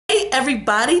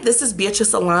everybody, this is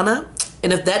Beatrice Alonna.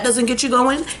 And if that doesn't get you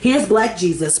going, here's Black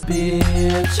Jesus.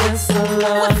 Beatrice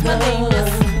Alonna. What's my name?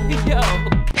 Yo.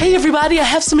 Hey everybody, I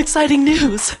have some exciting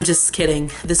news. Just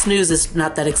kidding. This news is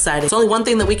not that exciting. There's only one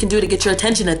thing that we can do to get your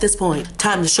attention at this point.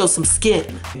 Time to show some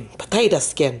skin. Potato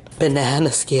skin.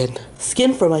 Banana skin.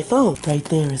 Skin for my phone. Right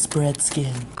there is bread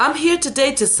skin. I'm here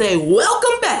today to say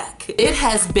welcome back. It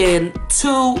has been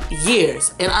 2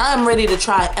 years and I'm ready to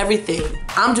try everything.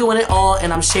 I'm doing it all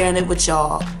and I'm sharing it with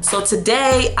y'all. So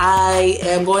today I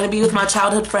am going to be with my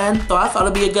childhood friend. So I thought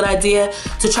it'd be a good idea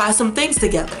to try some things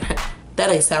together.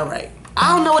 That ain't sound right.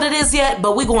 I don't know what it is yet,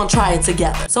 but we're gonna try it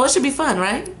together. So it should be fun,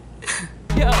 right?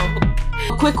 Yo.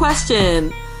 A quick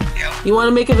question. Yo. You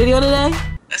wanna make a video today?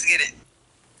 Let's get it.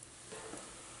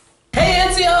 Hey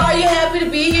𝐇𝐎𝐿, are you happy to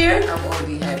be here? I'm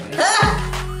already happy.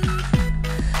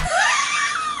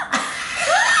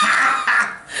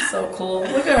 So cool.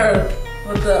 Look at her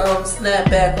with the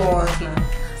snapback on.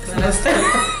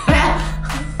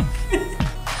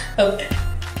 Okay.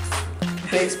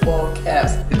 Baseball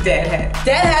caps. Dad hat.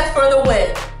 Dad hat for the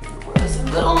win.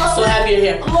 So happy you're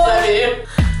here. So happy you're here.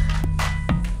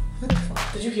 What the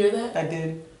fuck? Did you hear that? I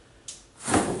did.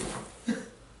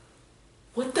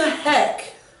 What the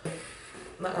heck?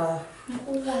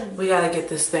 We gotta get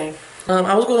this thing.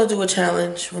 I was gonna do a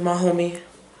challenge with my homie.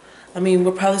 I mean,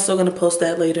 we're probably still gonna post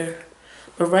that later.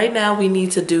 But right now we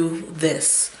need to do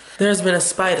this. There's been a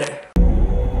spider.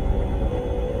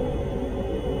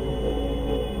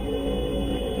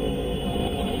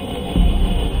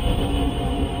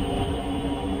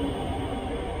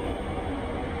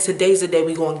 Today's the day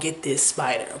we gonna get this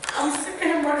spider. I'm sick of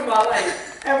him running my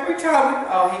life. Every time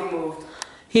he moved.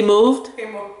 He moved? He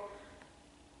moved.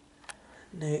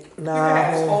 Nick, He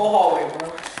had his whole hallway,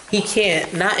 bro. He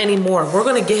can't, not anymore. We're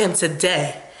gonna get him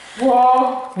today.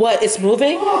 Whoa. What, it's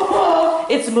moving? Whoa.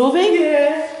 It's moving?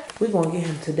 Yeah. We're gonna get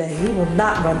him today. He will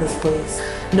not run this place.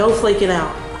 No flaking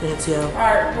out, 𝐇𝐎𝐿.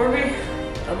 Alright, where we?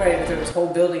 I'm ready to throw this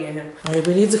whole building in him. Alright,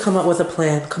 we need to come up with a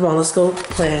plan. Come on, let's go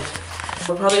plan.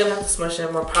 We're probably gonna have to smush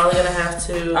him. We're probably gonna have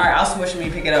to... Alright, I'll smush him,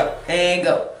 you pick it up. And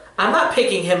go. I'm not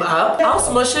picking him up. I'll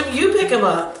smush him, you pick him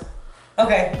up.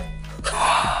 Okay.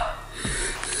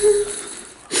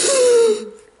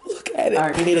 Look at it.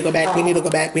 Right. We need to go back, we need to go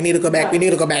back, we need to go back, we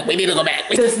need to go back, we need to go back.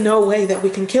 There's no way that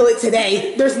we can kill it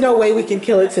today. There's no way we can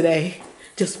kill it today.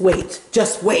 Just wait.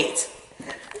 Just wait.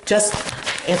 Just...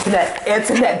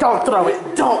 Antoinette, don't throw it.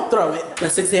 Don't throw it.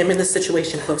 Let's examine the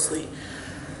situation closely.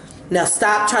 Now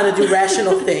stop trying to do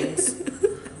rational things.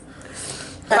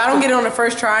 If I don't get it on the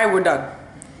first try, we're done.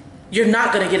 You're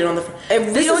not gonna get it on the first.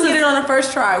 If we don't get it on the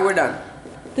first try, we're done.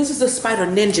 This is a spider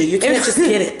ninja. You can't just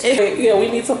get it. Yeah, we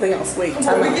need something else. Wait.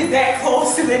 When we get that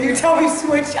close and then you tell me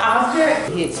switch object.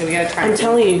 Yeah, so we gotta try. I'm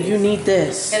telling you, you need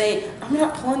this. I'm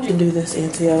not plunging. You can do this,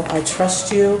 𝐇𝐎𝐿. I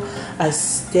trust you. I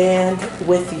stand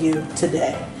with you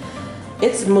today.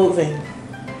 It's moving.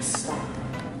 Stop.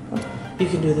 You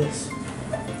can do this.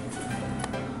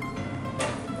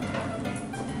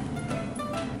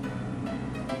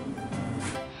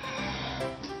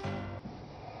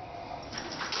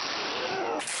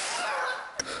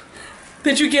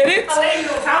 Did you get it? I'll let you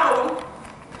go top of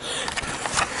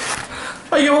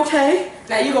Are you okay?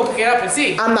 Now you go pick it up and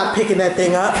see. I'm not picking that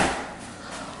thing up.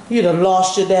 You done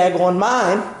lost your daggone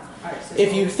mind. Right, so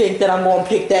if you think that I'm gonna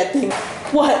pick that thing.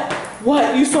 What?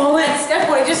 What? You saw it? Step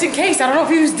on it just in case. I don't know if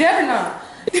he was dead or not.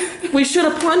 We should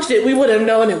have plunged it. We would have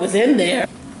known it was in there.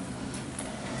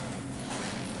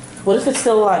 What if it's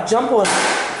still alive? Jump on it.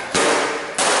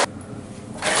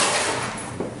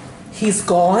 He's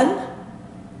gone?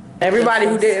 Everybody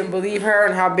who didn't believe her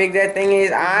and how big that thing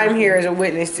is, I'm here as a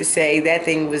witness to say that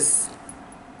thing was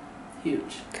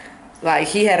huge. Like,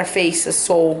 he had a face, a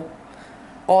soul,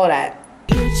 all that.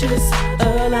 Beatrice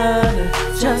Alonna,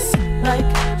 just like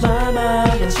my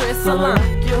mama. Beatrice Alonna,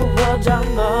 your world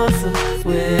awesome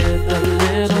with a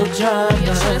little drama.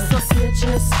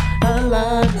 Beatrice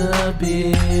Alonna,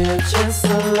 Beatrice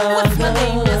Alonna. What's my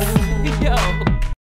name?